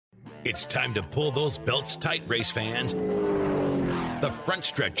It's time to pull those belts tight, race fans. The front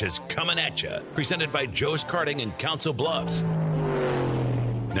stretch is coming at you, presented by Joe's Karting in Council Bluffs.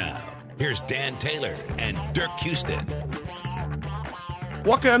 Now, here's Dan Taylor and Dirk Houston.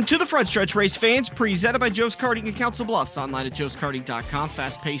 Welcome to the front stretch, race fans, presented by Joe's Karting in Council Bluffs, online at joeskarting.com.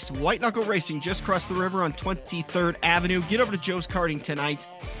 Fast-paced white-knuckle racing just across the river on 23rd Avenue. Get over to Joe's Karting tonight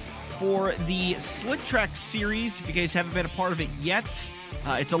for the Slick Track Series. If you guys haven't been a part of it yet,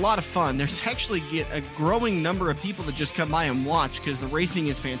 it's a lot of fun. There's actually a growing number of people that just come by and watch because the racing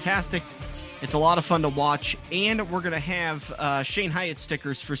is fantastic. It's a lot of fun to watch, and we're going to have Shane Hiatt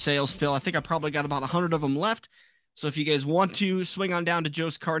stickers for sale still. I think I probably got about 100 of them left. So if you guys want to swing on down to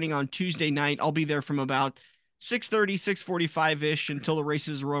Joe's Karting on Tuesday night, I'll be there from about 6:30, 6:45-ish until the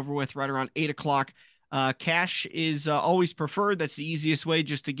races are over with, right around 8 o'clock. Cash is always preferred. That's the easiest way,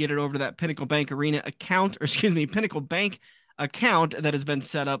 just to get it over to that Pinnacle Bank Arena account, or excuse me, Pinnacle Bank account that has been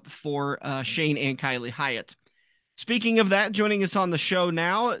set up for Shane and Kylie Hiatt. Speaking of that, joining us on the show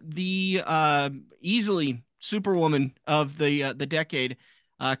now, the easily superwoman of the decade,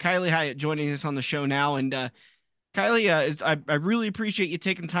 Kylie Hiatt, joining us on the show now. And Kylie, I really appreciate you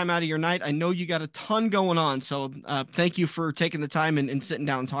taking time out of your night. I know you got a ton going on, so thank you for taking the time and sitting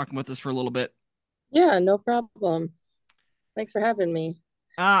down and talking with us for a little bit. Yeah, no problem. Thanks for having me.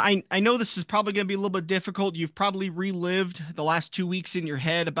 I know this is probably going to be a little bit difficult. You've probably relived the last 2 weeks in your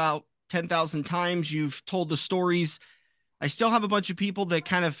head about 10,000 times. You've told the stories. I still have a bunch of people that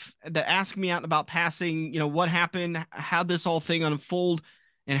that ask me out about passing, what happened, how this whole thing unfold,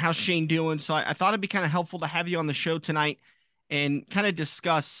 and how's Shane doing. So I thought it'd be kind of helpful to have you on the show tonight and kind of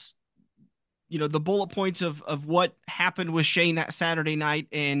discuss, the bullet points of what happened with Shane that Saturday night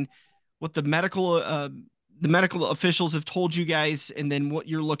and what the medical officials have told you guys, and then what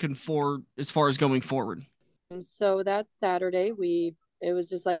you're looking for as far as going forward. So that Saturday, it was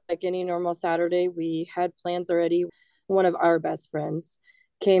just like any normal Saturday. We had plans already. One of our best friends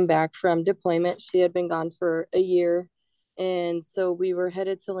came back from deployment. She had been gone for a year. And so we were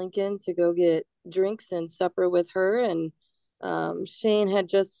headed to Lincoln to go get drinks and supper with her. And Shane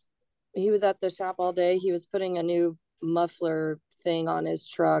he was at the shop all day. He was putting a new muffler thing on his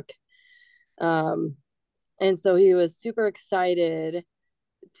truck. And so he was super excited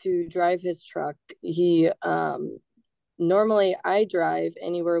to drive his truck. Normally I drive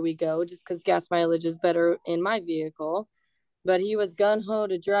anywhere we go just because gas mileage is better in my vehicle. But he was gung-ho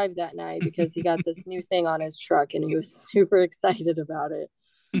to drive that night because he got this new thing on his truck and he was super excited about it.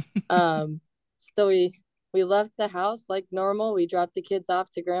 So we left the house like normal. We dropped the kids off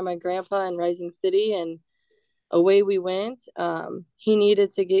to Grandma and Grandpa in Rising City and away we went. He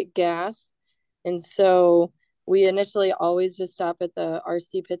needed to get gas. And so we initially always just stop at the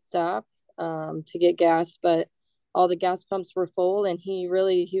RC pit stop to get gas, but all the gas pumps were full and he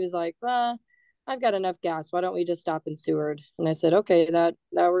was like, I've got enough gas. Why don't we just stop in Seward? And I said, okay, that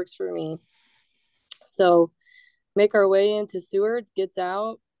works for me. So make our way into Seward, gets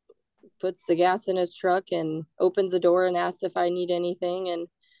out, puts the gas in his truck and opens the door and asks if I need anything. And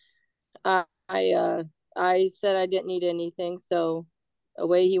I said I didn't need anything. So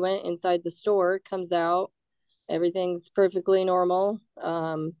away he went inside the store, comes out, everything's perfectly normal,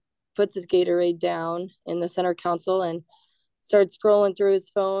 puts his Gatorade down in the center console and started scrolling through his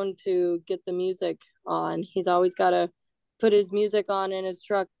phone to get the music on. He's always got to put his music on in his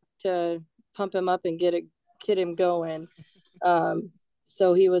truck to pump him up and get him going.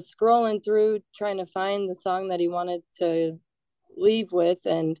 So he was scrolling through trying to find the song that he wanted to leave with.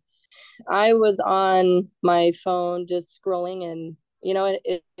 And I was on my phone just scrolling and,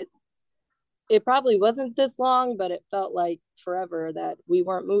 it probably wasn't this long, but it felt like forever that we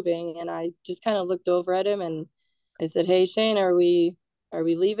weren't moving. And I just kind of looked over at him and I said, hey, Shane, are we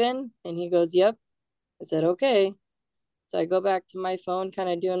leaving? And he goes, yep. I said, okay. So I go back to my phone, kind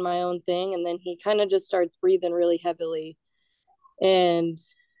of doing my own thing. And then he kind of just starts breathing really heavily. And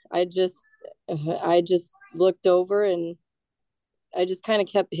I just looked over and I just kind of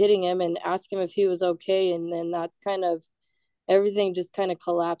kept hitting him and asked him if he was okay. And then that's kind of, everything just kind of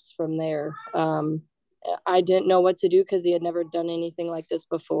collapsed from there. I didn't know what to do because he had never done anything like this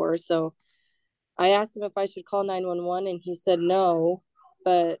before. So I asked him if I should call 911 and he said no,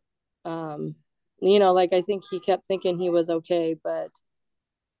 but, I think he kept thinking he was okay. But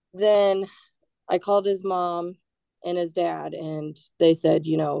then I called his mom and his dad and they said,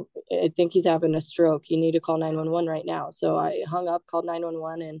 I think he's having a stroke. You need to call 911 right now. So I hung up, called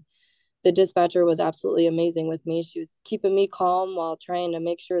 911, and the dispatcher was absolutely amazing with me. She was keeping me calm while trying to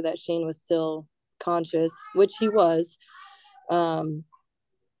make sure that Shane was still conscious, which he was. Then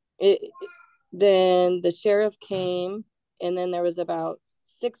the sheriff came, and then there was about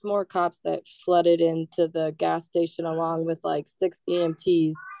 6 more cops that flooded into the gas station along with like 6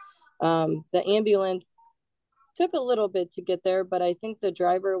 EMTs. The ambulance took a little bit to get there, but I think the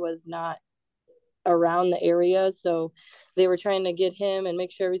driver was not around the area, so they were trying to get him and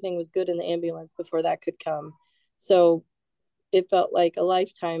make sure everything was good in the ambulance before that could come. So it felt like a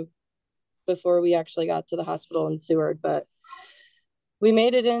lifetime before we actually got to the hospital in Seward, but we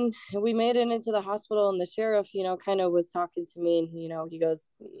made it into the hospital, and the sheriff, kind of was talking to me, and he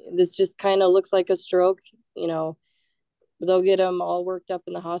goes, this just kind of looks like a stroke. They'll get him all worked up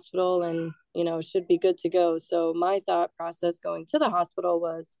in the hospital, and should be good to go. So my thought process going to the hospital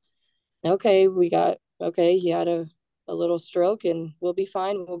was, okay, he had a little stroke and we'll be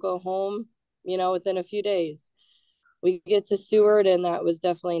fine, we'll go home within a few days. We get to Seward, and that was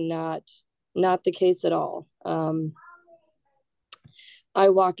definitely not the case at all. I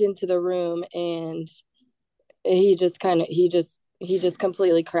walk into the room, and he just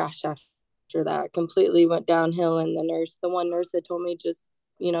completely crashed after that, completely went downhill. And the one nurse that told me just,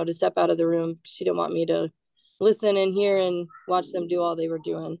 to step out of the room, she didn't want me to listen and hear and watch them do all they were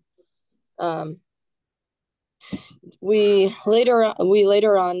doing. A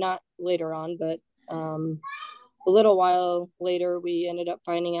little while later, we ended up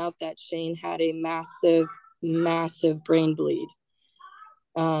finding out that Shane had a massive brain bleed.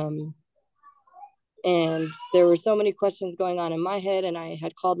 And there were so many questions going on in my head, and I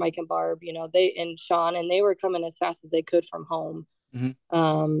had called Mike and Barb, and Sean, and they were coming as fast as they could from home.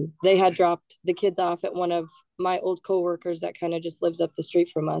 Mm-hmm. They had dropped the kids off at one of my old coworkers that kind of just lives up the street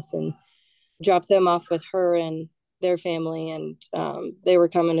from us, and dropped them off with her and their family. And they were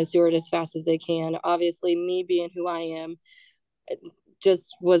coming to Seward as fast as they can. Obviously, me being who I am, it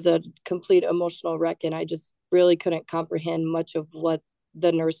just was a complete emotional wreck, and I just really couldn't comprehend much of what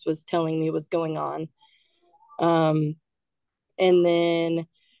the nurse was telling me was going on. And then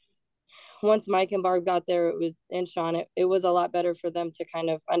once Mike and Barb got there, and Sean, it was a lot better for them to kind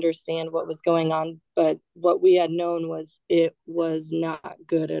of understand what was going on. But what we had known was it was not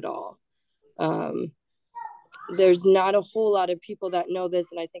good at all. There's not a whole lot of people that know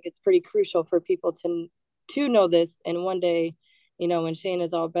this, and I think it's pretty crucial for people to know this. And one day, when Shane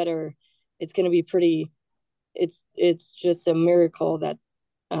is all better, it's going to be pretty, it's just a miracle that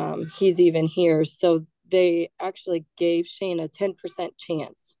he's even here. So they actually gave Shane a 10%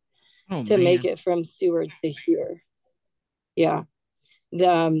 chance to make it from Seward to here. Yeah.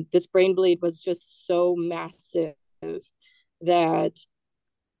 This brain bleed was just so massive that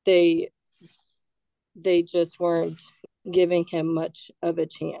they just weren't giving him much of a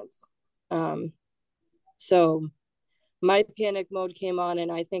chance. So my panic mode came on,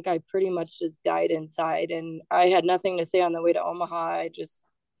 and I think I pretty much just died inside, and I had nothing to say on the way to Omaha. I just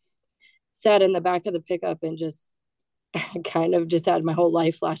sat in the back of the pickup and just kind of just had my whole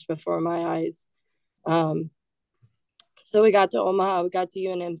life flash before my eyes. So we got to Omaha, we got to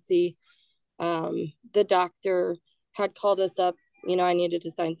UNMC. The doctor had called us up. I needed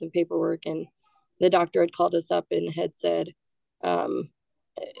to sign some paperwork, and the doctor had called us up and had said,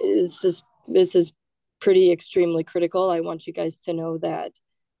 this is pretty extremely critical. I want you guys to know that,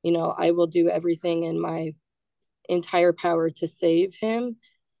 I will do everything in my entire power to save him,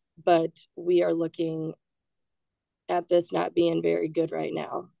 but we are looking at this not being very good right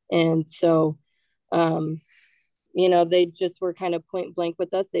now. And so, they just were kind of point blank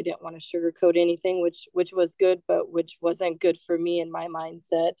with us. They didn't want to sugarcoat anything, which was good, but which wasn't good for me and my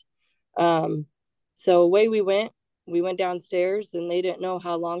mindset. So away we went downstairs, and they didn't know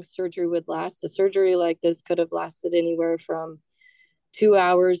how long surgery would last. A surgery like this could have lasted anywhere from 2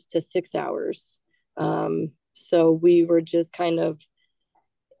 hours to 6 hours. So we were just kind of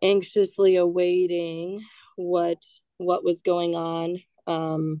anxiously awaiting what was going on.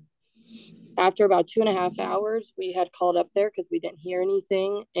 After about 2.5 hours, we had called up there because we didn't hear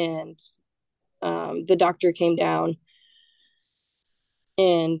anything, and the doctor came down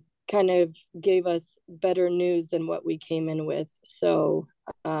and kind of gave us better news than what we came in with. So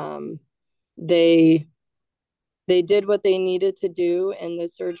they did what they needed to do, and the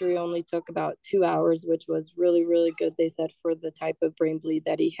surgery only took about 2 hours, which was really, really good, they said, for the type of brain bleed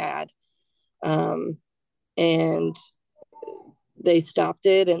that he had. And they stopped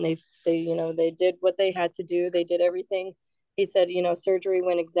it, and they did what they had to do. They did everything. He said, surgery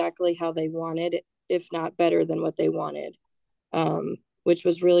went exactly how they wanted, if not better than what they wanted, which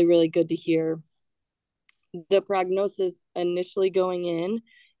was really, really good to hear. The prognosis initially going in,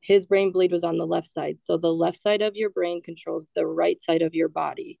 his brain bleed was on the left side. So the left side of your brain controls the right side of your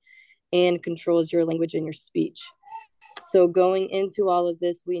body and controls your language and your speech. So going into all of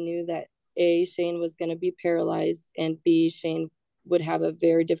this, we knew that A, Shane was going to be paralyzed, and B, Shane would have a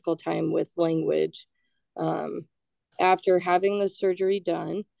very difficult time with language. After having the surgery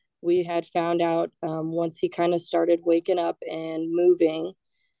done, we had found out once he kind of started waking up and moving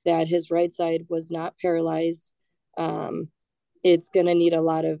that his right side was not paralyzed. It's going to need a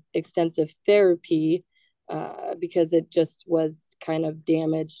lot of extensive therapy because it just was kind of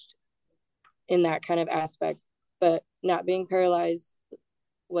damaged in that kind of aspect. But not being paralyzed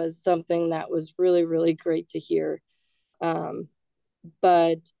was something that was really, really great to hear.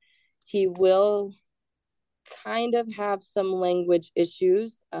 But he will kind of have some language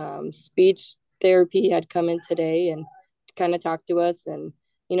issues. Speech therapy had come in today and kind of talked to us, and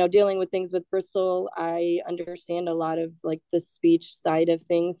dealing with things with Bristol, I understand a lot of like the speech side of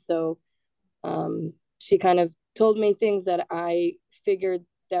things. So she kind of told me things that I figured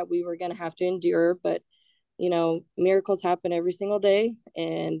that we were going to have to endure, but miracles happen every single day,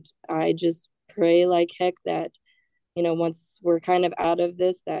 and I just pray like heck that once we're kind of out of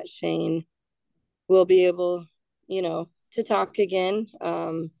this, that Shane will be able to talk again,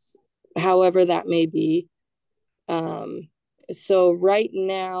 however that may be. So right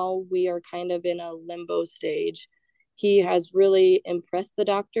now we are kind of in a limbo stage. He has really impressed the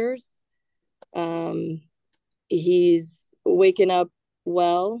doctors. He's waking up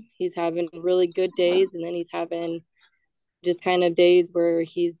well. He's having really good days, and then he's having just kind of days where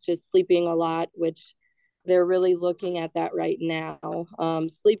he's just sleeping a lot, which they're really looking at that right now.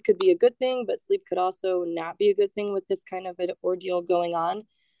 Sleep could be a good thing, but sleep could also not be a good thing with this kind of an ordeal going on.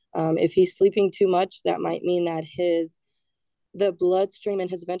 If he's sleeping too much, that might mean that the bloodstream in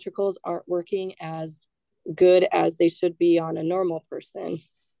his ventricles aren't working as good as they should be on a normal person.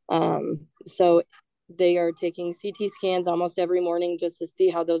 So they are taking CT scans almost every morning just to see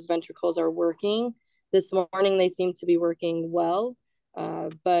how those ventricles are working. This morning, they seem to be working well.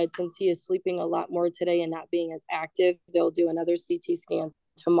 But since he is sleeping a lot more today and not being as active, they'll do another CT scan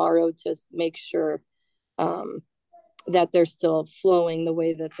tomorrow to make sure that they're still flowing the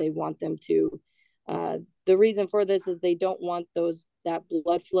way that they want them to. The reason for this is they don't want that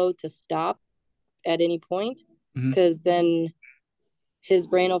blood flow to stop at any point, because then his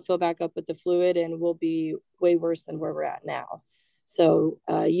brain will fill back up with the fluid and will be way worse than where we're at now. So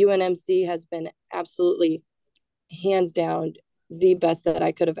UNMC has been absolutely hands down the best that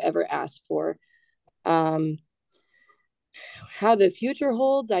I could have ever asked for. How the future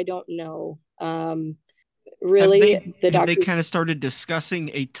holds, I don't know. Really, have they kind of started discussing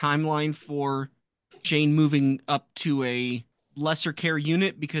a timeline for Shane moving up to a lesser care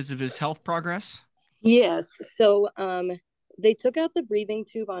unit because of his health progress? Yes. So they took out the breathing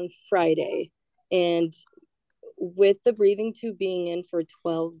tube on Friday, and with the breathing tube being in for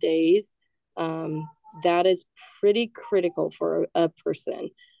 12 days, that is pretty critical for a person.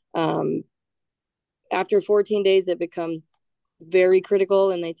 After 14 days, it becomes very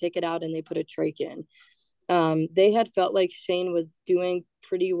critical, and they take it out and they put a trach in. They had felt like Shane was doing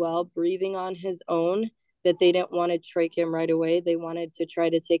pretty well breathing on his own, that they didn't want to trach him right away. They wanted to try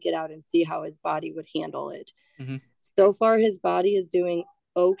to take it out and see how his body would handle it. So far, his body is doing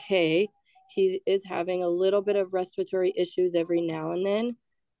okay. He is having a little bit of respiratory issues every now and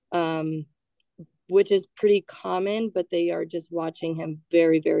then, which is pretty common, but they are just watching him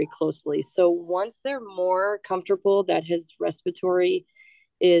very, very closely. So once they're more comfortable that his respiratory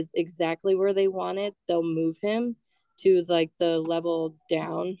is exactly where they want it, they'll move him to like the level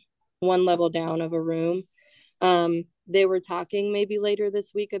down, one level down of a room. They were talking maybe later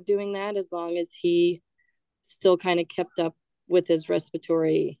this week of doing that, as long as he still kind of kept up with his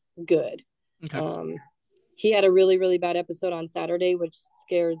respiratory good. Okay. He had a really, really bad episode on Saturday, which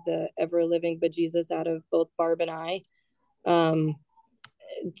scared the ever-living bejesus out of both Barb and I.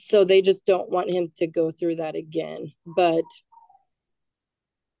 So they just don't want him to go through that again. But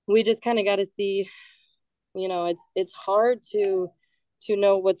we just kind of got to see, it's hard to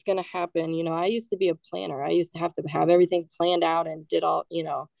know what's going to happen. I used to be a planner. I used to have everything planned out and did all,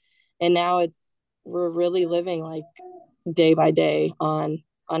 and now we're really living like day by day on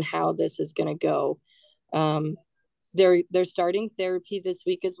how this is going to go. They're starting therapy this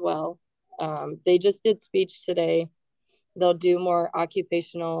week as well. They just did speech today. They'll do more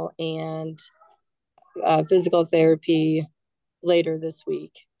occupational and physical therapy later this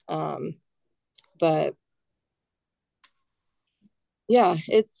week. But yeah,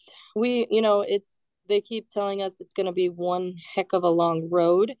 they keep telling us it's going to be one heck of a long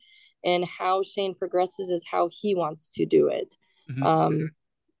road, and how Shane progresses is how he wants to do it.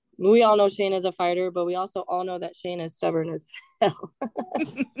 We all know Shane is a fighter, but we also all know that Shane is stubborn as hell.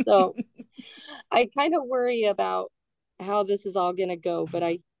 So I kind of worry about how this is all going to go, but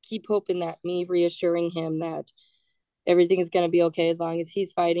I keep hoping that me reassuring him that everything is going to be okay as long as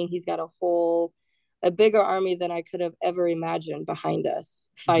he's fighting. He's got a bigger army than I could have ever imagined behind us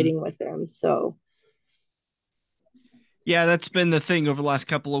fighting with him. So Yeah, that's been the thing over the last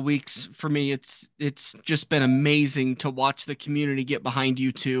couple of weeks for me. It's just been amazing to watch the community get behind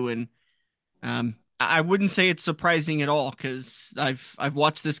you two, and I wouldn't say it's surprising at all because I've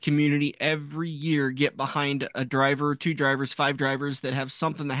watched this community every year get behind a driver, two drivers, five drivers that have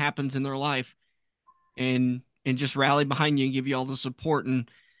something that happens in their life, and just rally behind you and give you all the support. And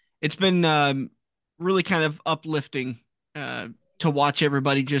it's been really kind of uplifting uh, to watch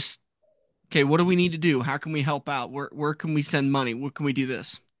everybody just, okay, what do we need to do? How can we help out? Where can we send money? What can we do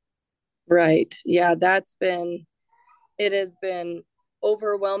this? right. Yeah, it has been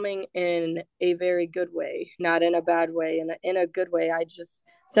overwhelming in a very good way, not in a bad way. In a good way, I just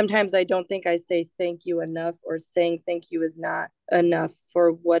sometimes I don't think I say thank you enough, or saying thank you is not enough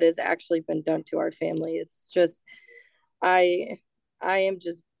for what has actually been done to our family. It's just I I am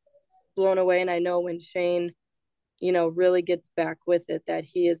just blown away, and I know when Shane, really gets back with it, that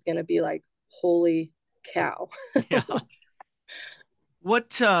he is going to be like, holy cow. Yeah. What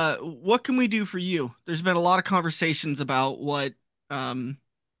can we do for you? There's been a lot of conversations about what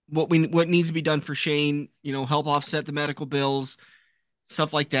needs to be done for Shane, help offset the medical bills,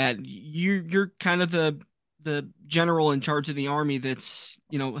 stuff like that. You're kind of the general in charge of the army that's,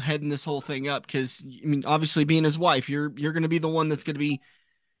 heading this whole thing up because I mean, obviously being his wife, you're going to be the one that's going to be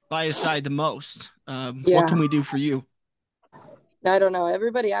by his side the most. What Yeah, can we do for you? I don't know.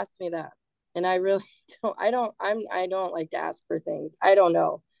 Everybody asks me that, and I really don't. I don't like to ask for things. I don't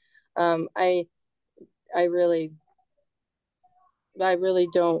know. Um, I I really I really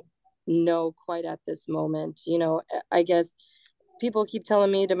don't know quite at this moment. I guess people keep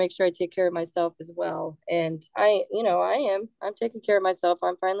telling me to make sure I take care of myself as well, and I'm taking care of myself.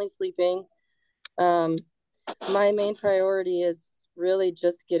 I'm finally sleeping. Um, my main priority is really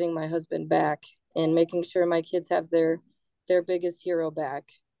just getting my husband back and making sure my kids have their biggest hero back.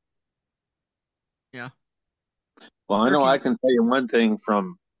 Yeah. Well, I Where know can I can tell you one thing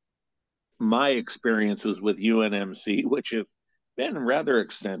from my experiences with UNMC, which have been rather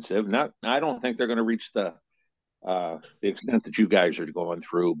extensive. Not, I don't think they're going to reach the extent that you guys are going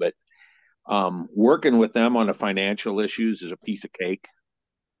through, but working with them on the financial issues is a piece of cake.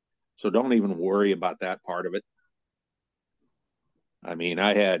 So don't even worry about that part of it. I mean,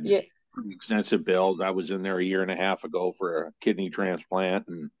 I had Yeah, pretty extensive bills. I was in there a year and a half ago for a kidney transplant,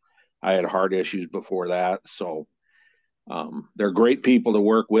 and I had heart issues before that. So they're great people to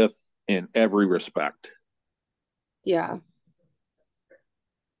work with in every respect. yeah,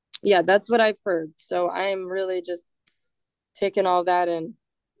 yeah. That's what I've heard. So I'm really just taking all that and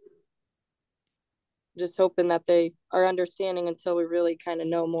just hoping that they are understanding until we really kind of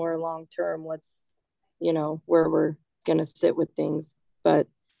know more long term where we're gonna sit with things. But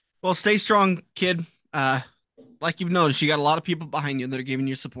Well, stay strong, kid. Like you've noticed, you got a lot of people behind you that are giving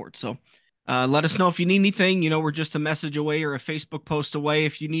you support. So, let us know if you need anything. We're just a message away or a Facebook post away.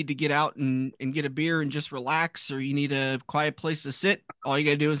 If you need to get out and get a beer and just relax, or you need a quiet place to sit, all you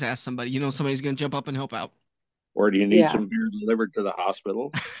got to do is ask somebody. Somebody's going to jump up and help out. Or do you need yeah, some beer delivered to the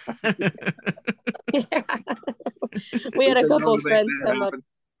hospital? yeah. we had a Anything couple done of to make friends that come up. happen?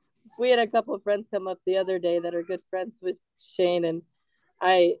 We had a couple of friends come up the other day that are good friends with Shane, and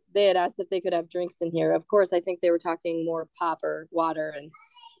they had asked if they could have drinks in here. Of course, I think they were talking more pop or water, and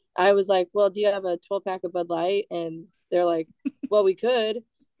I was like, "Well, do you have a 12-pack of Bud Light?" And they're like, "Well, we could."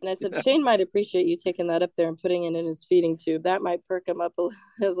 And I said, "Shane might appreciate you taking that up there and putting it in his feeding tube. That might perk him up a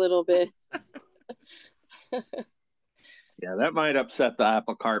little bit." Yeah, that might upset the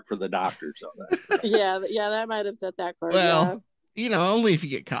apple cart for the doctor. So Yeah, yeah, that might upset that card. Well, Yeah, only if you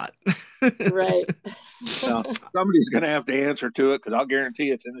get caught. right. well, somebody's going to have to answer to it because I'll guarantee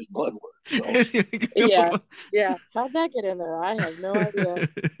it's in his blood work. So Yeah, yeah. How'd that get in there? I have no idea.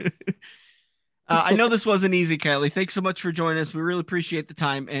 I know this wasn't easy, Kylie. Thanks so much for joining us. We really appreciate the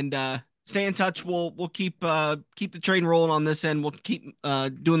time and stay in touch. We'll keep the train rolling on this end. We'll keep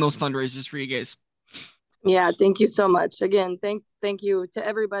doing those fundraisers for you guys. Yeah, thank you so much. Again, thank you to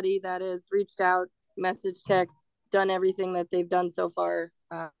everybody that has reached out, message, text, done everything that they've done so far.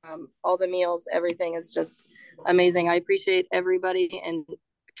 All the meals, everything is just amazing. I appreciate everybody, and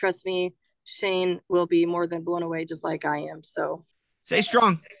trust me, Shane will be more than blown away, just like I am. So, Stay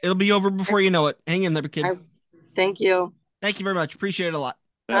strong. It'll be over before you know it. Hang in there, kid. I thank you. Thank you very much. Appreciate it a lot.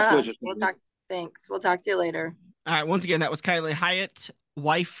 best wishes. We'll talk. Thanks. We'll talk to you later. All right. Once again, that was Kylie Hiatt,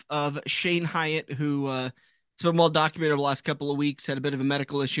 wife of Shane Hiatt, who it's been well documented over the last couple of weeks, had a bit of a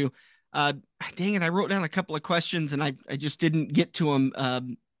medical issue. Uh, Dang it, I wrote down a couple of questions and I just didn't get to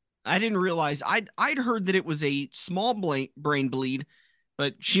them. I didn't realize. I'd heard that it was a small brain bleed,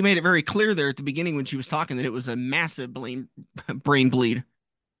 but she made it very clear there at the beginning when she was talking that it was a massive brain bleed.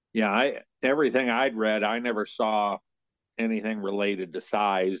 Yeah, everything I'd read, I never saw anything related to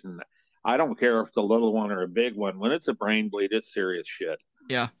size, and I don't care if it's a little one or a big one. When it's a brain bleed, it's serious shit.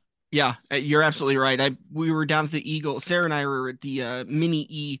 Yeah. Yeah, you're absolutely right. We were down at the Eagle. Sarah and I were at the Mini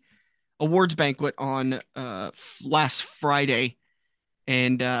E awards banquet on last Friday,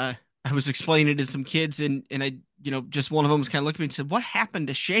 and I was explaining to some kids, and I, just one of them was kind of looking at me and said, "What happened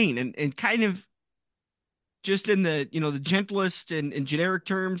to Shane?" And kind of just in the the gentlest and generic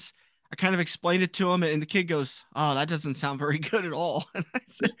terms, I kind of explained it to him, and the kid goes, "Oh, that doesn't sound very good at all." And I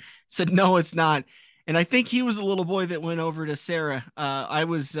said, "No, it's not." And I think he was a little boy that went over to Sarah. I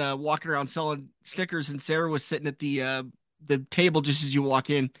was walking around selling stickers, and Sarah was sitting at the table just as you walk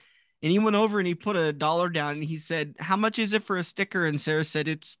in. And he went over and he put $1 down, and he said, "How much is it for a sticker?" And Sarah said,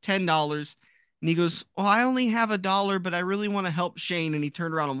 "It's $10." And he goes, "Well, I only have $1, but I really want to help Shane." And he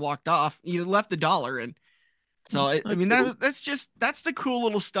turned around and walked off. He left the $1, and so I That's mean cool. that's the cool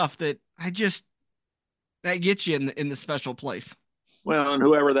little stuff that that gets you in the special place. Well, and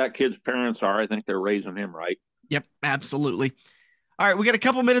whoever that kid's parents are, I think they're raising him right. Yep, absolutely. All right, we got a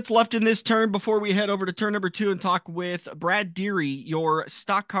couple minutes left in this turn before we head over to turn number 2 and talk with Brad Derry, your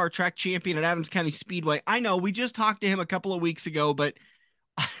stock car track champion at Adams County Speedway. I know we just talked to him a couple of weeks ago, but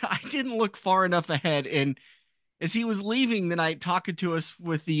I didn't look far enough ahead. And as he was leaving the night talking to us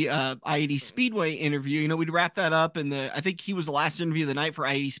with the I-80 Speedway interview, we'd wrap that up. And I think he was the last interview of the night for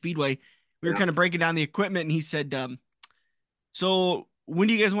I-80 Speedway. We were Yeah. kind of breaking down the equipment, and he said, so when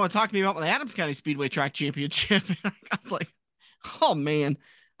do you guys want to talk to me about the Adams County Speedway Track Championship? And I was like, oh man,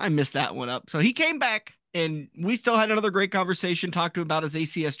 I missed that one up. So he came back, and we still had another great conversation, talked to him about his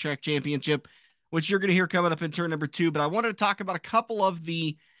ACS Track Championship, which you're going to hear coming up in turn number 2. But I wanted to talk about a couple of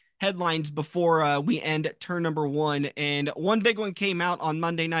the headlines before we end turn number 1. And one big one came out on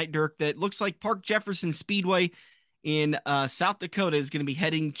Monday night, Dirk, that looks like Park Jefferson Speedway in South Dakota is going to be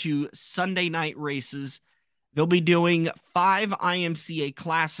heading to Sunday night races. They'll be doing 5 IMCA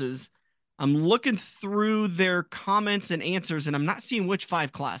classes. I'm looking through their comments and answers, and I'm not seeing which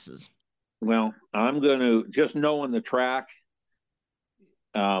 5 classes. Well, I'm going to just knowing the track,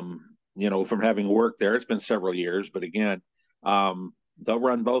 from having worked there, it's been several years, but again, they'll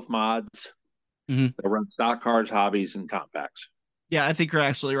run both mods. Mm-hmm. They'll run stock cars, hobbies, and compacts. Yeah, I think you're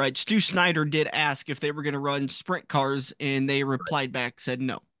absolutely right. Stu Snyder did ask if they were going to run sprint cars, and they replied back, said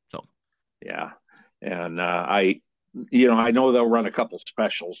no. So, yeah. And I know they'll run a couple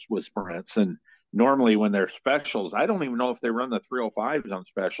specials with sprints. And normally when they're specials, I don't even know if they run the 305s on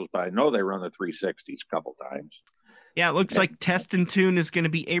specials, but I know they run the 360s a couple times. yeah, it looks like Test and Tune is going to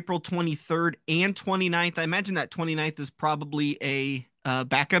be April 23rd and 29th. I imagine that 29th is probably a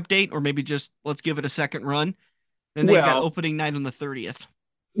backup date, or maybe just let's give it a second run. Then they've got opening night on the 30th.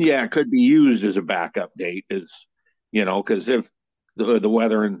 Yeah, it could be used as a backup date, because if the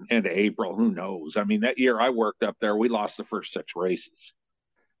weather into April, who knows? I mean, that year I worked up there, we lost the first 6 races.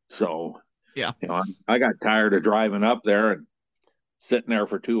 So, yeah, I got tired of driving up there and sitting there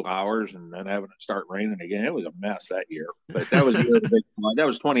for 2 hours and then having it start raining again. It was a mess that year. But that was the year of the big flood. That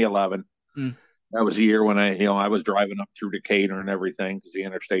was 2011. Mm. That was the year when I was driving up through Decatur and everything, because the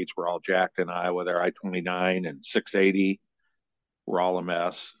interstates were all jacked in Iowa. There, I-29 and 680 were all a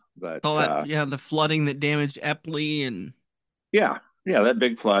mess. But the flooding that damaged Epley and yeah, that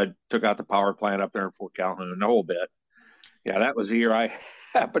big flood took out the power plant up there in Fort Calhoun a whole bit. Yeah, that was the year I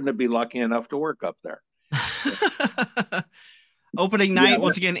happened to be lucky enough to work up there. Opening night,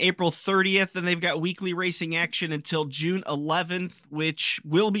 once again, April 30th, and they've got weekly racing action until June 11th, which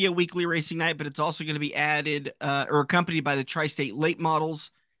will be a weekly racing night, but it's also going to be added or accompanied by the Tri-State Late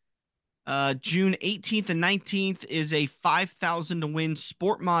Models. June 18th and 19th is a 5,000 to win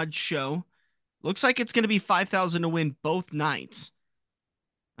Sport Mod show. Looks like it's going to be 5,000 to win both nights.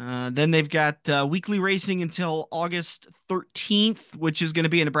 Then they've got weekly racing until August 13th, which is going to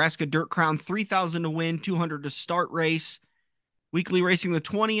be a Nebraska Dirt Crown 3,000 to win, 200 to start race. Weekly racing the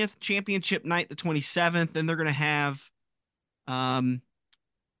 20th, championship night the 27th. Then they're going to have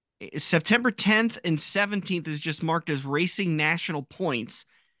September 10th and 17th is just marked as racing national points.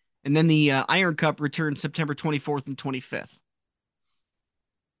 And then the Iron Cup returns September 24th and 25th.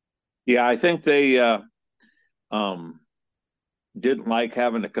 Yeah, I think they didn't like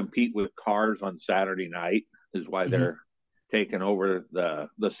having to compete with cars on Saturday night, is why they're taking over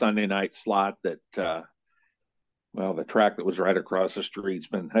the Sunday night slot that the track that was right across the street's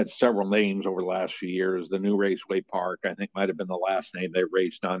had several names over the last few years. The New Raceway Park, I think, might have been the last name they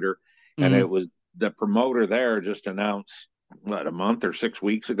raced under. And it was the promoter there just announced a month or 6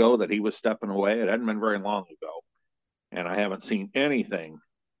 weeks ago that he was stepping away. It hadn't been very long ago. And I haven't seen anything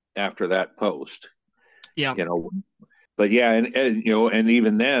after that post. Yeah. But yeah, and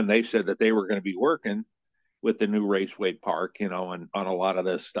even then they said that they were going to be working with the new Raceway Park, and on a lot of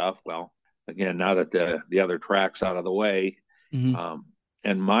this stuff. Well, again, now that the other track's out of the way,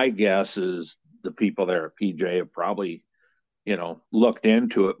 and my guess is the people there at PJ have probably, looked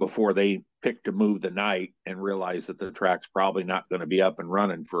into it before they picked to move the night and realized that the track's probably not going to be up and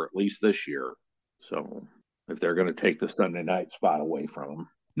running for at least this year. So if they're going to take the Sunday night spot away from them.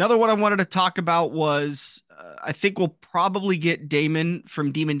 Another one I wanted to talk about was I think we'll probably get Damon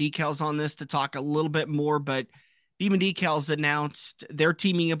from Demon Decals on this to talk a little bit more, but Demon Decals announced they're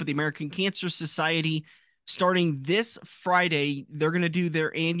teaming up with the American Cancer Society. Starting this Friday, they're going to do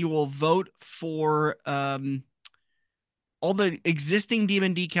their annual vote for all the existing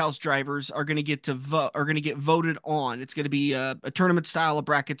Demon Decals drivers are going to get voted on. It's going to be a tournament style, a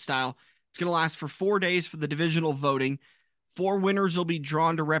bracket style. It's going to last for 4 days for the divisional voting. 4 winners will be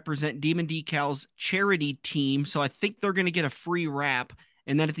drawn to represent Demon Decals' charity team. So I think they're going to get a free wrap.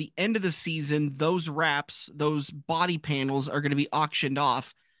 And then at the end of the season, those wraps, those body panels are going to be auctioned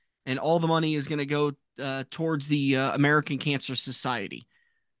off. And all the money is going to go towards the American Cancer Society.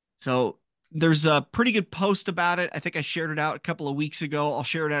 So there's a pretty good post about it. I think I shared it out a couple of weeks ago. I'll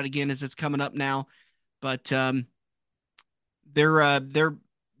share it out again as it's coming up now. But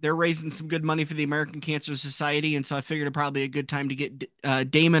they're raising some good money for the American Cancer Society, and so I figured it'd probably be a good time to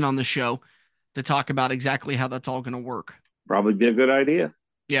get Damon on the show to talk about exactly how that's all going to work. Probably be a good idea.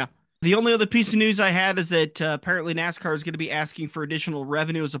 Yeah. The only other piece of news I had is that apparently NASCAR is going to be asking for additional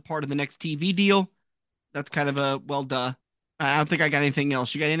revenue as a part of the next TV deal. That's kind of a, well, duh. I don't think I got anything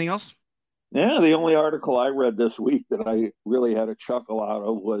else. You got anything else? Yeah, the only article I read this week that I really had a chuckle out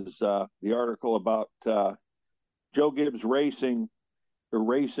of was the article about Joe Gibbs Racing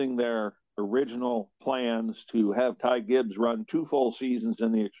erasing their original plans to have Ty Gibbs run 2 full seasons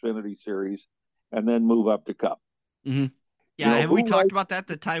in the Xfinity Series and then move up to Cup. Mm-hmm. Yeah, have we talked about that?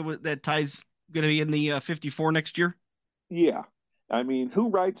 That Ty's going to be in the 54 next year? Yeah. I mean, who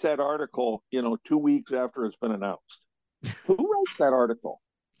writes that article, 2 weeks after it's been announced? Who writes that article?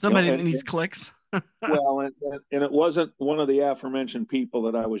 Somebody in these clicks. Well, and it wasn't one of the aforementioned people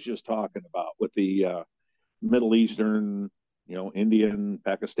that I was just talking about with the Middle Eastern, Indian,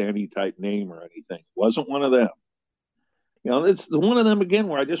 Pakistani type name or anything. It wasn't one of them. It's one of them again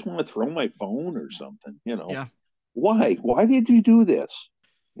where I just want to throw my phone or something, Yeah. Why? Why did you do this?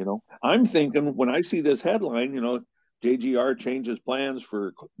 I'm thinking when I see this headline, JGR changes plans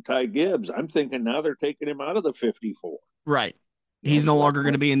for Ty Gibbs. I'm thinking now they're taking him out of the 54. Right. He's no longer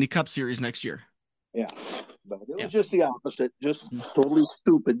going to be in the Cup Series next year. Yeah. But it was just the opposite. Just totally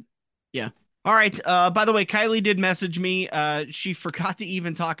stupid. Yeah. All right. By the way, Kylie did message me. She forgot to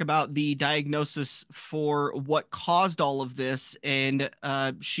even talk about the diagnosis for what caused all of this. And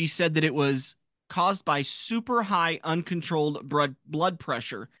she said that it was caused by super high uncontrolled blood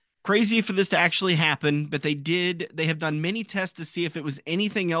pressure. Crazy for this to actually happen, but they have done many tests to see if it was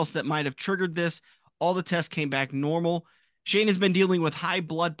anything else that might have triggered this. All the tests came back normal. Shane has been dealing with high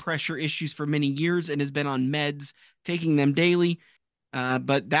blood pressure issues for many years and has been on meds, taking them daily.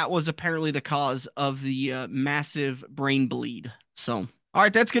 But that was apparently the cause of the massive brain bleed. So, all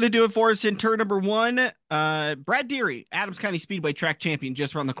right, that's going to do it for us in turn number 1. Brad Derry, Adams County Speedway track champion,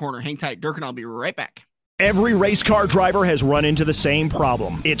 just around the corner. Hang tight, Dirk, and I'll be right back. Every race car driver has run into the same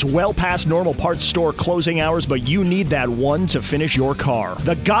problem. It's well past normal parts store closing hours, but you need that one to finish your car.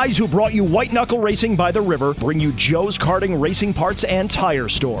 The guys who brought you White Knuckle Racing by the River bring you Joe's Karting Racing Parts and Tire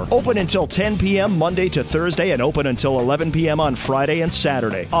Store. Open until 10 p.m. Monday to Thursday and open until 11 p.m. on Friday and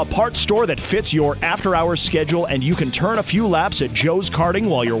Saturday. A parts store that fits your after-hours schedule, and you can turn a few laps at Joe's Karting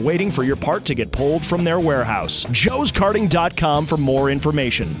while you're waiting for your part to get pulled from their warehouse. joeskarting.com for more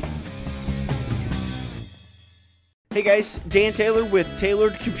information. Hey guys, Dan Taylor with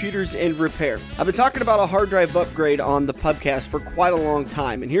Tailored Computers and Repair. I've been talking about a hard drive upgrade on the podcast for quite a long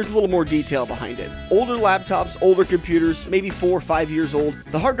time, and here's a little more detail behind it. Older laptops, older computers, maybe 4 or 5 years old,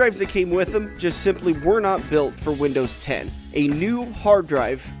 the hard drives that came with them just simply were not built for Windows 10. A new hard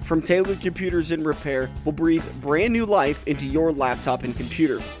drive from Tailored Computers and Repair will breathe brand new life into your laptop and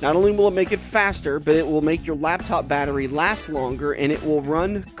computer. Not only will it make it faster, but it will make your laptop battery last longer, and it will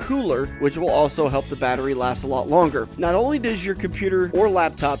run cooler, which will also help the battery last a lot longer. Not only does your computer or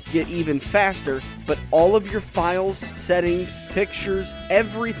laptop get even faster, but all of your files, settings, pictures,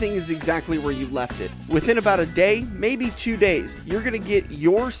 everything is exactly where you left it. Within about a day, maybe 2 days, you're going to get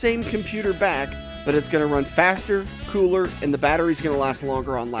your same computer back, but it's going to run faster, cooler, and the battery's going to last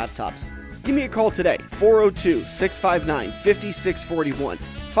longer on laptops. Give me a call today, 402-659-5641.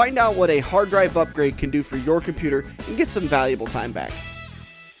 Find out what a hard drive upgrade can do for your computer and get some valuable time back.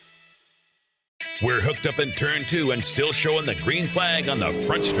 We're hooked up in turn 2 and still showing the green flag on the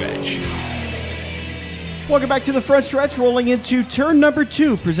front stretch. Welcome back to the front stretch, rolling into turn number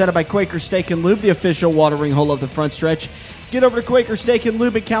 2, presented by Quaker Steak and Lube, the official watering hole of the front stretch. Get over to Quaker Steak and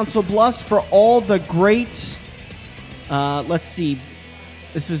Lube at Council Bluffs for all the great, let's see,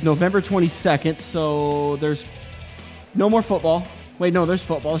 this is November 22nd, so there's no more football. Wait, no, there's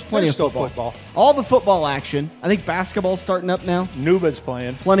football. There's plenty of football. All the football action. I think basketball's starting up now. Nuba's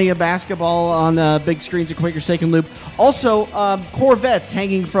playing. Plenty of basketball on big screens at Quaker Steak and Lube. Also, Corvettes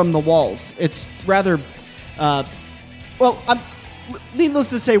hanging from the walls. It's rather... needless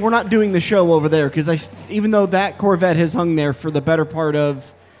to say, we're not doing the show over there because even though that Corvette has hung there for the better part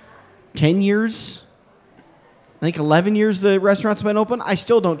of 10 years, I think 11 years the restaurant's been open, I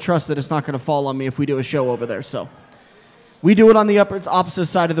still don't trust that it's not going to fall on me if we do a show over there. So we do it on the opposite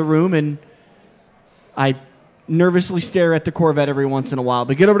side of the room, and I nervously stare at the Corvette every once in a while.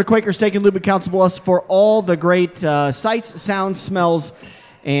 But get over to Quaker Steak and Lube at Council Bluffs for all the great sights, sounds, smells,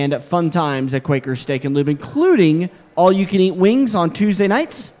 and fun times at Quaker Steak and Lube, including all-you-can-eat wings on Tuesday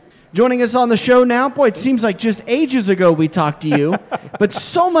nights. Joining us on the show now, boy, it seems like just ages ago we talked to you, but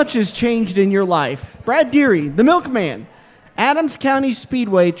so much has changed in your life. Brad Derry, the milkman, Adams County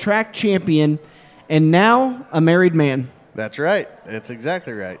Speedway track champion, and now a married man. That's right. That's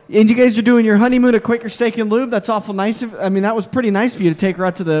exactly right. And you guys are doing your honeymoon at Quaker Steak and Lube. That's awful nice. That was pretty nice for you to take her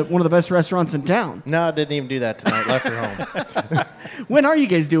out to one of the best restaurants in town. No, I didn't even do that tonight. Left her home. When are you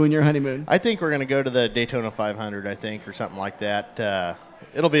guys doing your honeymoon? I think we're going to go to the Daytona 500, or something like that.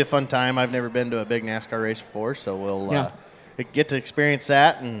 It'll be a fun time. I've never been to a big NASCAR race before, so we'll get to experience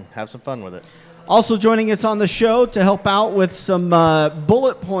that and have some fun with it. Also joining us on the show to help out with some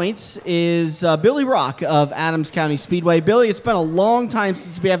bullet points is Billy Rock of Adams County Speedway. Billy, it's been a long time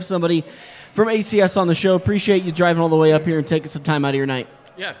since we have somebody from ACS on the show. Appreciate you driving all the way up here and taking some time out of your night.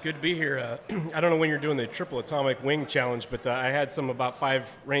 Yeah, good to be here. I don't know when you're doing the triple atomic wing challenge, but I had some about 5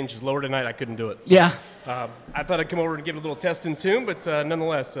 ranges lower tonight. I couldn't do it. So, yeah. I thought I'd come over and give it a little test and tune, but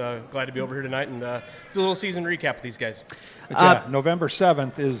nonetheless, glad to be over here tonight and do a little season recap with these guys. But November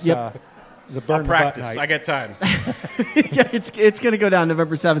 7th is the burn practice. night. I got time. Yeah, it's going to go down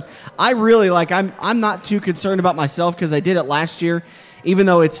November 7th. I really I'm not too concerned about myself because I did it last year, even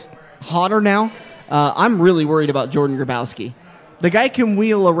though it's hotter now. I'm really worried about Jordan Grabowski. The guy can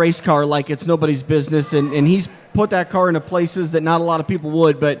wheel a race car like it's nobody's business, and he's put that car into places that not a lot of people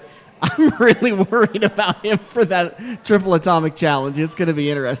would, but I'm really worried about him for that triple atomic challenge. It's going to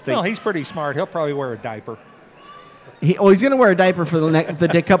be interesting. Well, he's pretty smart. He'll probably wear a diaper. He's going to wear a diaper for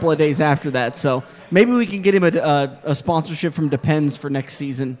the couple of days after that, so maybe we can get him a sponsorship from Depends for next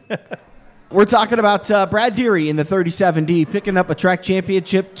season. We're talking about Brad Derry in the 37D, picking up a track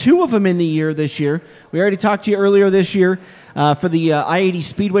championship, 2 of them in the year this year. We already talked to you earlier this year for the I-80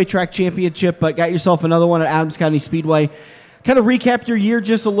 Speedway track championship, but got yourself another one at Adams County Speedway. Kind of recap your year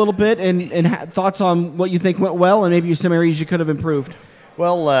just a little bit and thoughts on what you think went well and maybe some areas you could have improved.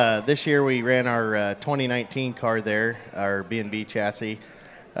 Well, this year we ran our 2019 car there, our B&B chassis.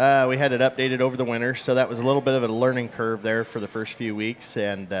 We had it updated over the winter, so that was a little bit of a learning curve there for the first few weeks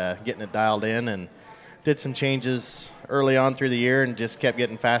and getting it dialed in, and did some changes early on through the year and just kept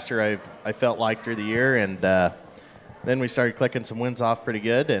getting faster, I felt like, through the year. And then we started clicking some wins off pretty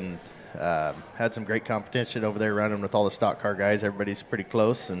good and had some great competition over there running with all the stock car guys. Everybody's pretty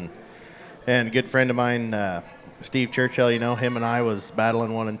close. And a good friend of mine, Steve Churchill, him and I was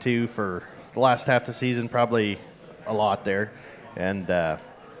battling 1 and 2 for the last half of the season, probably a lot there. And a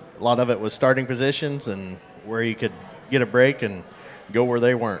lot of it was starting positions and where you could get a break and go where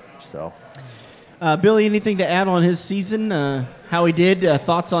they weren't. So, Billy, anything to add on his season, how he did,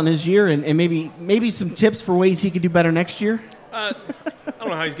 thoughts on his year, and maybe some tips for ways he could do better next year? I don't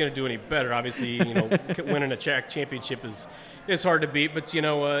know how he's going to do any better. Obviously, winning a track championship is hard to beat. But,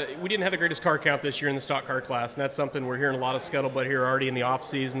 we didn't have the greatest car count this year in the stock car class, and that's something we're hearing a lot of scuttlebutt here already in the off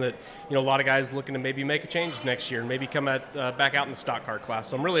season that, a lot of guys looking to maybe make a change next year and maybe come back out in the stock car class.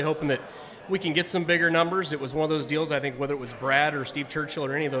 So I'm really hoping that we can get some bigger numbers. It was one of those deals, I think, whether it was Brad or Steve Churchill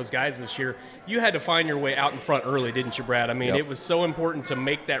or any of those guys this year, you had to find your way out in front early, didn't you, Brad? I mean, It was so important to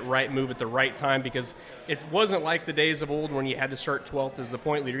make that right move at the right time because it wasn't like the days of old when you had to start 12th as the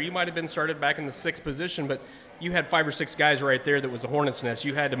point leader. You might have been started back in the 6th position, but you had 5 or 6 guys right there that was the hornet's nest.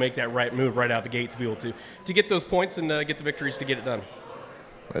 You had to make that right move right out the gate to be able to get those points and get the victories to get it done.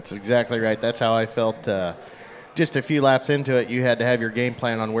 That's exactly right. That's how I felt. Just a few laps into it, you had to have your game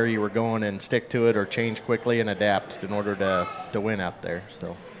plan on where you were going and stick to it or change quickly and adapt in order to win out there.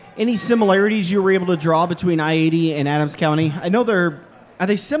 So, Any similarities you were able to draw between I-80 and Adams County? I know are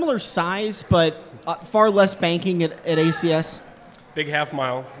they similar size, but far less banking at ACS? Big half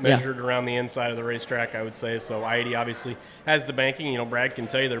mile measured around the inside of the racetrack, I would say. So I-80 obviously has the banking. You know, Brad can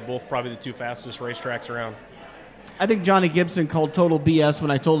tell you they're both probably the two fastest racetracks around. I think Johnny Gibson called total BS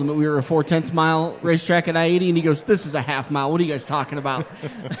when I told him that we were a 4/10 mile racetrack at I-80, and he goes, "This is a half mile. What are you guys talking about?"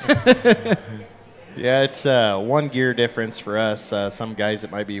 Yeah, it's 1 gear difference for us. Some guys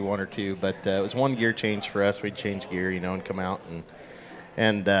it might be 1 or 2, but it was 1 gear change for us. We'd change gear, and come out,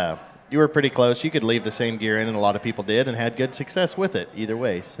 and you were pretty close. You could leave the same gear in, and a lot of people did, and had good success with it either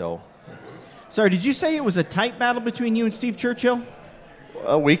way. So, sorry, did you say it was a tight battle between you and Steve Churchill?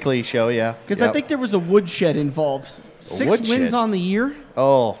 A weekly show, yeah. Because I think there was a woodshed involved. 6 wins on the year.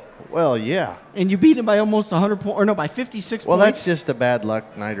 Oh, well, yeah. And you beat him by almost 100 points, or no, by 56 Well, points. that's just a bad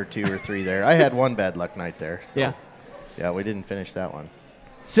luck night or 2 or 3 there. I had one bad luck night there. So. Yeah. Yeah, we didn't finish that one.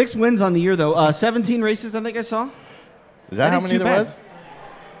 6 wins on the year, though. 17 races, I think I saw. Is that how many there was?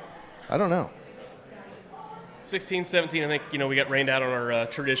 I don't know. 16, 17, I think, we got rained out on our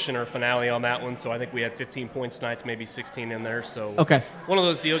tradition or finale on that one, so I think we had 15 points nights, maybe 16 in there. So okay. One of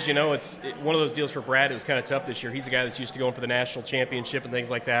those deals, it's one of those deals for Brad. It was kind of tough this year. He's a guy that's used to going for the national championship and things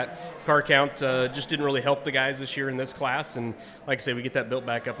like that. Car count just didn't really help the guys this year in this class, and like I say, we get that built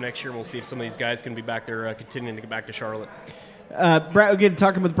back up next year, and we'll see if some of these guys can be back there continuing to get back to Charlotte. Brad, again,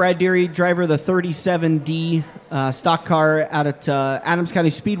 talking with Brad Derry, driver of the 37D stock car out at Adams County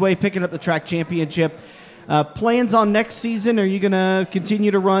Speedway, picking up the track championship. Plans on next season? Are you going to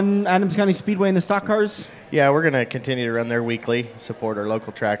continue to run Adams County Speedway in the stock cars? Yeah, we're going to continue to run there weekly, support our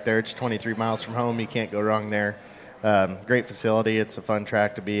local track there. It's 23 miles from home. You can't go wrong there. Great facility. It's a fun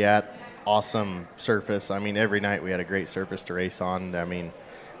track to be at. Awesome surface. I mean, every night we had a great surface to race on. I mean,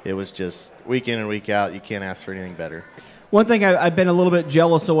 it was just week in and week out. You can't ask for anything better. One thing I've been a little bit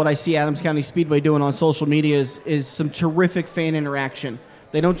jealous of what I see Adams County Speedway doing on social media is some terrific fan interaction.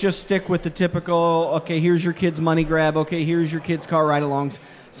 They don't just stick with the typical, okay, here's your kid's money grab, okay, here's your kid's car ride-alongs.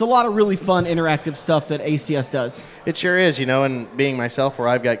 It's a lot of really fun, interactive stuff that ACS does. It sure is, and being myself where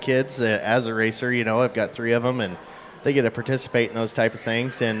I've got kids as a racer, I've got 3 of them, and they get to participate in those type of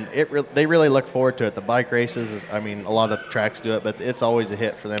things, and they really look forward to it. The bike races, a lot of tracks do it, but it's always a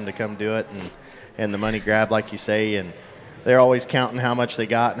hit for them to come do it, and the money grab, like you say, and they're always counting how much they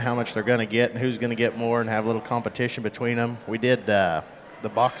got and how much they're going to get and who's going to get more and have a little competition between them. We did the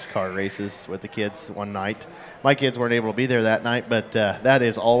boxcar races with the kids one night. My kids weren't able to be there that night, but that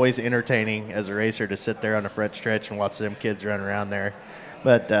is always entertaining as a racer to sit there on the front stretch and watch them kids run around there.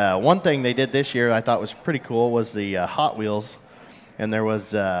 But one thing they did this year I thought was pretty cool was the Hot Wheels, and there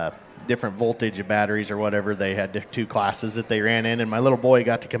was different voltage of batteries or whatever. They had 2 classes that they ran in, and my little boy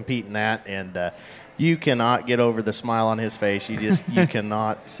got to compete in that, and you cannot get over the smile on his face. You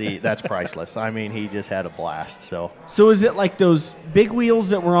cannot see. That's priceless. He just had a blast. So is it like those big wheels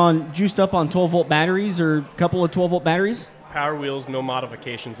that were juiced up on 12-volt batteries or a couple of 12-volt batteries? Power wheels, no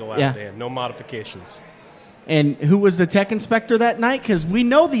modifications allowed, Dan. No modifications. And who was the tech inspector that night? Because we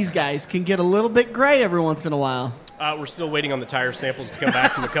know these guys can get a little bit gray every once in a while. We're still waiting on the tire samples to come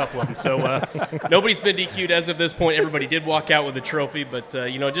back from a couple of them. So nobody's been DQ'd as of this point. Everybody did walk out with a trophy. But,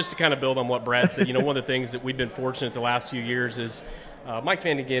 just to kind of build on what Brad said, one of the things that we've been fortunate the last few years is Mike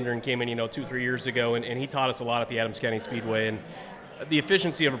Van de Genderen came in, 2-3 years ago, and he taught us a lot at the Adams County Speedway. And the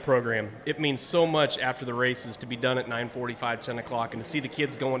efficiency of a program, it means so much after the races to be done at 9:45, 10 o'clock, and to see the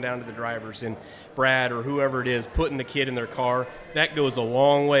kids going down to the drivers and Brad or whoever it is putting the kid in their car, that goes a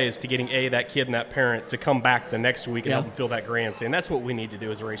long ways to getting that kid and that parent to come back the next week and help them fill that grandstand. That's what we need to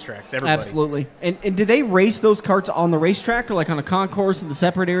do as a racetracks. Everybody. Absolutely. And did they race those carts on the racetrack or like on a concourse in the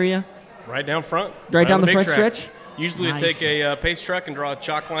separate area? Right down front. Right down the front track. stretch? Usually Nice. you take a pace truck and draw a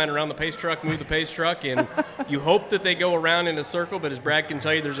chalk line around the pace truck, move the pace truck, and you hope that they go around in a circle, but as Brad can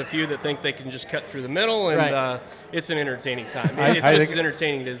tell you, there's a few that think they can just cut through the middle, and it's an entertaining time. It's just as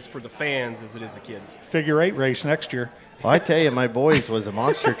entertaining as for the fans as it is the kids. Figure 8 race next year. Well, I tell you, my boys was a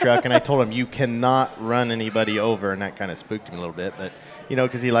monster truck, and I told him you cannot run anybody over, and that kind of spooked him a little bit, but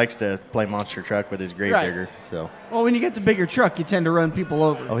because he likes to play monster truck with his grave digger. So. Well, when you get the bigger truck, you tend to run people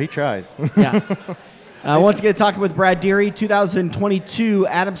over. Oh, he tries. Yeah. Once again, talking with Brad Derry, 2022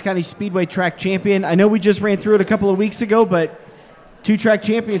 Adams County Speedway track champion. I know we just ran through it a couple of weeks ago, but 2 track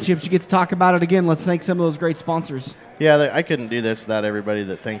championships, you get to talk about it again. Let's thank some of those great sponsors. Yeah, I couldn't do this without everybody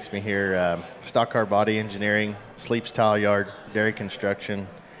that thanks me here. Stock Car Body Engineering, Sleeps Tile Yard, Derry Construction,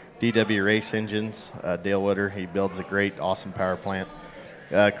 DW Race Engines, Dale Wooder. He builds a great, awesome power plant.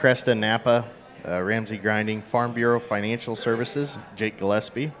 Cresta Napa, Ramsey Grinding, Farm Bureau Financial Services, Jake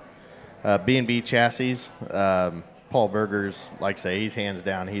Gillespie. B&B Chassis, Paul Berger's, like I say, he's hands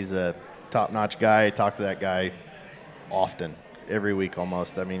down. He's a top-notch guy. I talk to that guy often, every week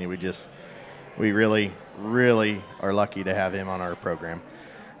almost. I mean, we really, really are lucky to have him on our program.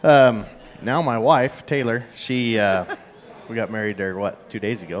 Now my wife, Taylor, we got married there, 2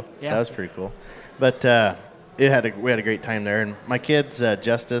 days ago? So that was pretty cool. But we had a great time there. And my kids,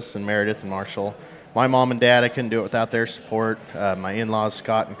 Justice and Meredith and Marshall, my mom and dad, I couldn't do it without their support. My in-laws,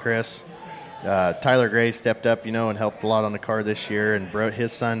 Scott and Chris. Tyler Gray stepped up, and helped a lot on the car this year. And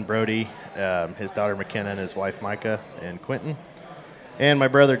his son, Brody, his daughter, McKenna, and his wife, Micah, and Quentin. And my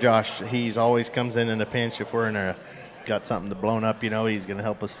brother, Josh, he's always comes in a pinch if we're got something to blown up, he's going to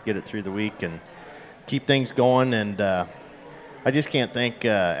help us get it through the week and keep things going. And I just can't thank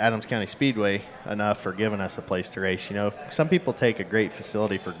Adams County Speedway enough for giving us a place to race. Some people take a great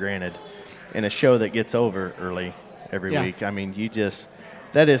facility for granted and a show that gets over early every week. I mean,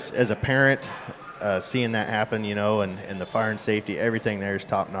 that is, as a parent, seeing that happen, and the fire and safety, everything there is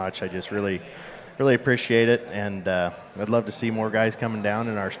top notch. I just really, really appreciate it. And I'd love to see more guys coming down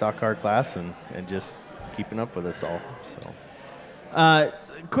in our stock car class and just keeping up with us all. So,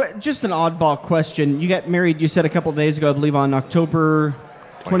 just an oddball question. You got married, you said a couple of days ago, I believe on October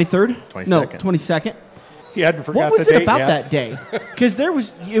 23rd? 22nd. No, 22nd. He hadn't forgot what was the it date about yet. that day? Because it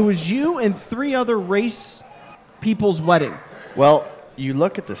was you and 3 other race people's wedding. Well, you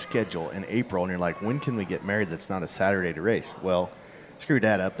look at the schedule in April and you're like, when can we get married that's not a Saturday to race? Well, screw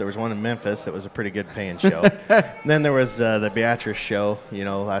that up. There was one in Memphis that was a pretty good paying show. Then there was the Beatrice show,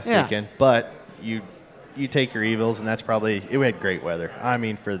 last weekend. But you take your evils, and that's probably – we had great weather. I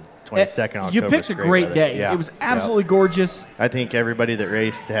mean, for 22nd October. You picked a great day. Yeah. It was absolutely gorgeous. I think everybody that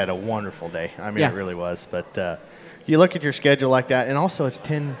raced had a wonderful day. I mean, it really was. But you look at your schedule like that, and also it's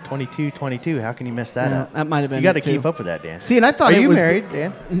 10, 22, 22. How can you mess that up? That might have been You got to it, too. keep up with that, Dan. See, and I thought Are you was married,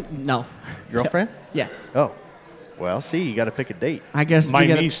 Dan? No. Girlfriend? Yeah. Oh. Well, see, you got to pick a date. I guess My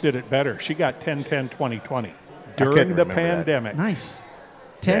niece did it better. She got 10-10-2020 during the pandemic. Nice.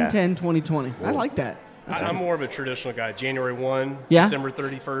 10-10-2020. I like that. I'm more of a traditional guy. January 1, Yeah. December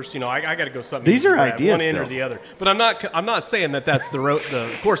 31st. I got to go something. These easy, are Brad. ideas, one end Bill. or the other. But I'm not saying that's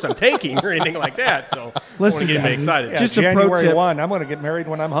the course I'm taking or anything like that. So Listen, I want to get me excited. Yeah, Just a pro January tip. 1, I'm going to get married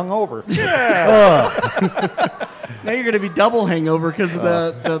when I'm hungover. Now you're going to be double hangover because of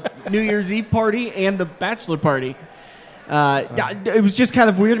the New Year's Eve party and the bachelor party. It was just kind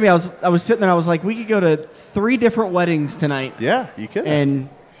of weird to me. I was sitting there. I was like, we could go to 3 different weddings tonight. Yeah, you could. And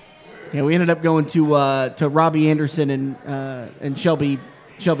we ended up going to Robbie Anderson and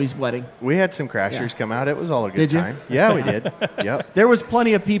Shelby's wedding. We had some crashers come out. It was all a good Did you? time. Yeah, we did. Yep. There was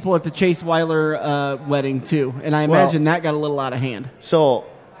plenty of people at the Chase Weiler wedding too, and I imagine that got a little out of hand. So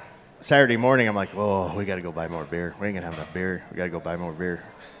Saturday morning, I'm like, oh, we got to go buy more beer. We ain't going to have enough beer. We got to go buy more beer.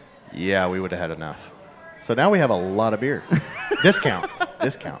 Yeah, we would have had enough. So now we have a lot of beer. Discount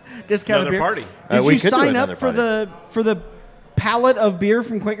Discounted Another beer. party. Did We you could do sign up another for the pallet of beer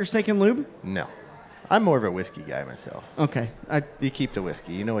from Quaker Steak and Lube? No. I'm more of a whiskey guy myself. Okay, You keep the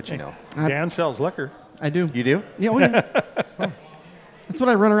whiskey. You know what you know. Dan sells liquor. I do. You do? Yeah, well, yeah. That's what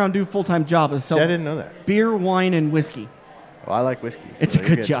I run around and do full-time job is See, sell I didn't know that. beer, wine, and whiskey. Well, I like whiskey. It's so a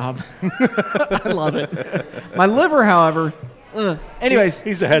you're good job. I love it. My liver, however. Anyways,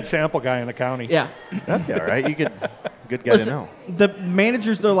 He's the head sample guy in the county. yeah. That'd be all right. Good guy to know. The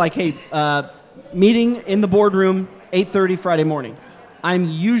managers, they're like, hey, meeting in the boardroom, 8:30 Friday morning. I'm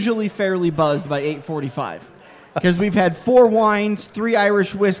usually fairly buzzed by 8:45 because we've had 4 wines, 3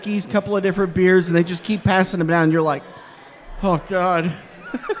 Irish whiskeys, couple of different beers, and they just keep passing them down. And you're like, oh, God.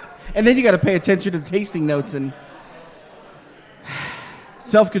 And then you got to pay attention to the tasting notes, and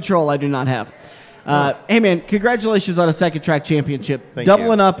self-control I do not have. Hey, man, congratulations on a second track championship. Thank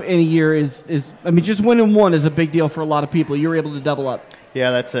Doubling you. up in a year is just winning one is a big deal for a lot of people. You were able to double up.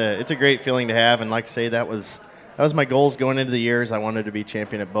 Yeah, it's a great feeling to have, and like I say, that was my goals going into the years. I wanted to be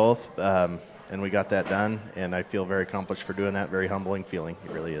champion at both, and we got that done, and I feel very accomplished for doing that. Very humbling feeling,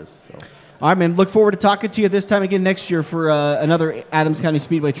 it really is. So. All right, man. Look forward to talking to you this time again next year for another Adams County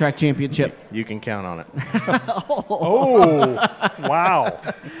Speedway Track Championship. You can count on it. Oh, wow.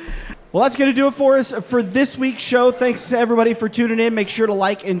 Well, that's going to do it for us for this week's show. Thanks to everybody for tuning in. Make sure to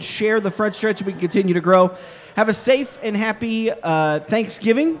like and share the front stretch so we can continue to grow. Have a safe and happy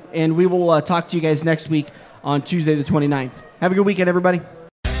Thanksgiving, and we will talk to you guys next week on Tuesday the 29th. Have a good weekend, everybody.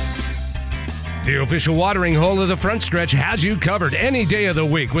 The official watering hole of the front stretch has you covered any day of the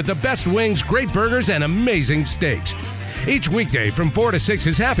week with the best wings, great burgers, and amazing steaks. Each weekday from 4 to 6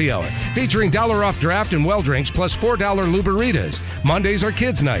 is happy hour, featuring $1 off draft and well drinks plus $4 Luberitas. Mondays are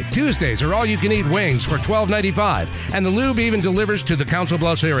kids' night. Tuesdays are all-you-can-eat wings for $12.95, and the lube even delivers to the Council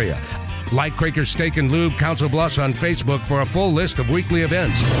Bluffs area. Like Quaker Steak and Lube Council Bluffs on Facebook for a full list of weekly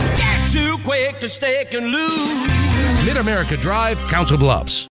events. Get to Quaker Steak and Lube. Mid-America Drive, Council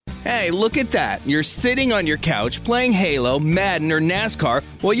Bluffs. Hey, look at that. You're sitting on your couch playing Halo, Madden, or NASCAR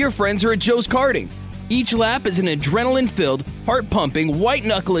while your friends are at Joe's Karting. Each lap is an adrenaline-filled, heart-pumping,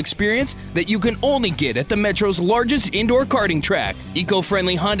 white-knuckle experience that you can only get at the Metro's largest indoor karting track.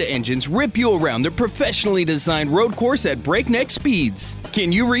 Eco-friendly Honda engines rip you around their professionally designed road course at breakneck speeds.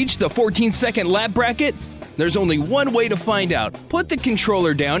 Can you reach the 14-second lap bracket? There's only one way to find out. Put the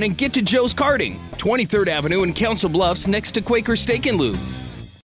controller down and get to Joe's Karting, 23rd Avenue in Council Bluffs next to Quaker Steak and Lube.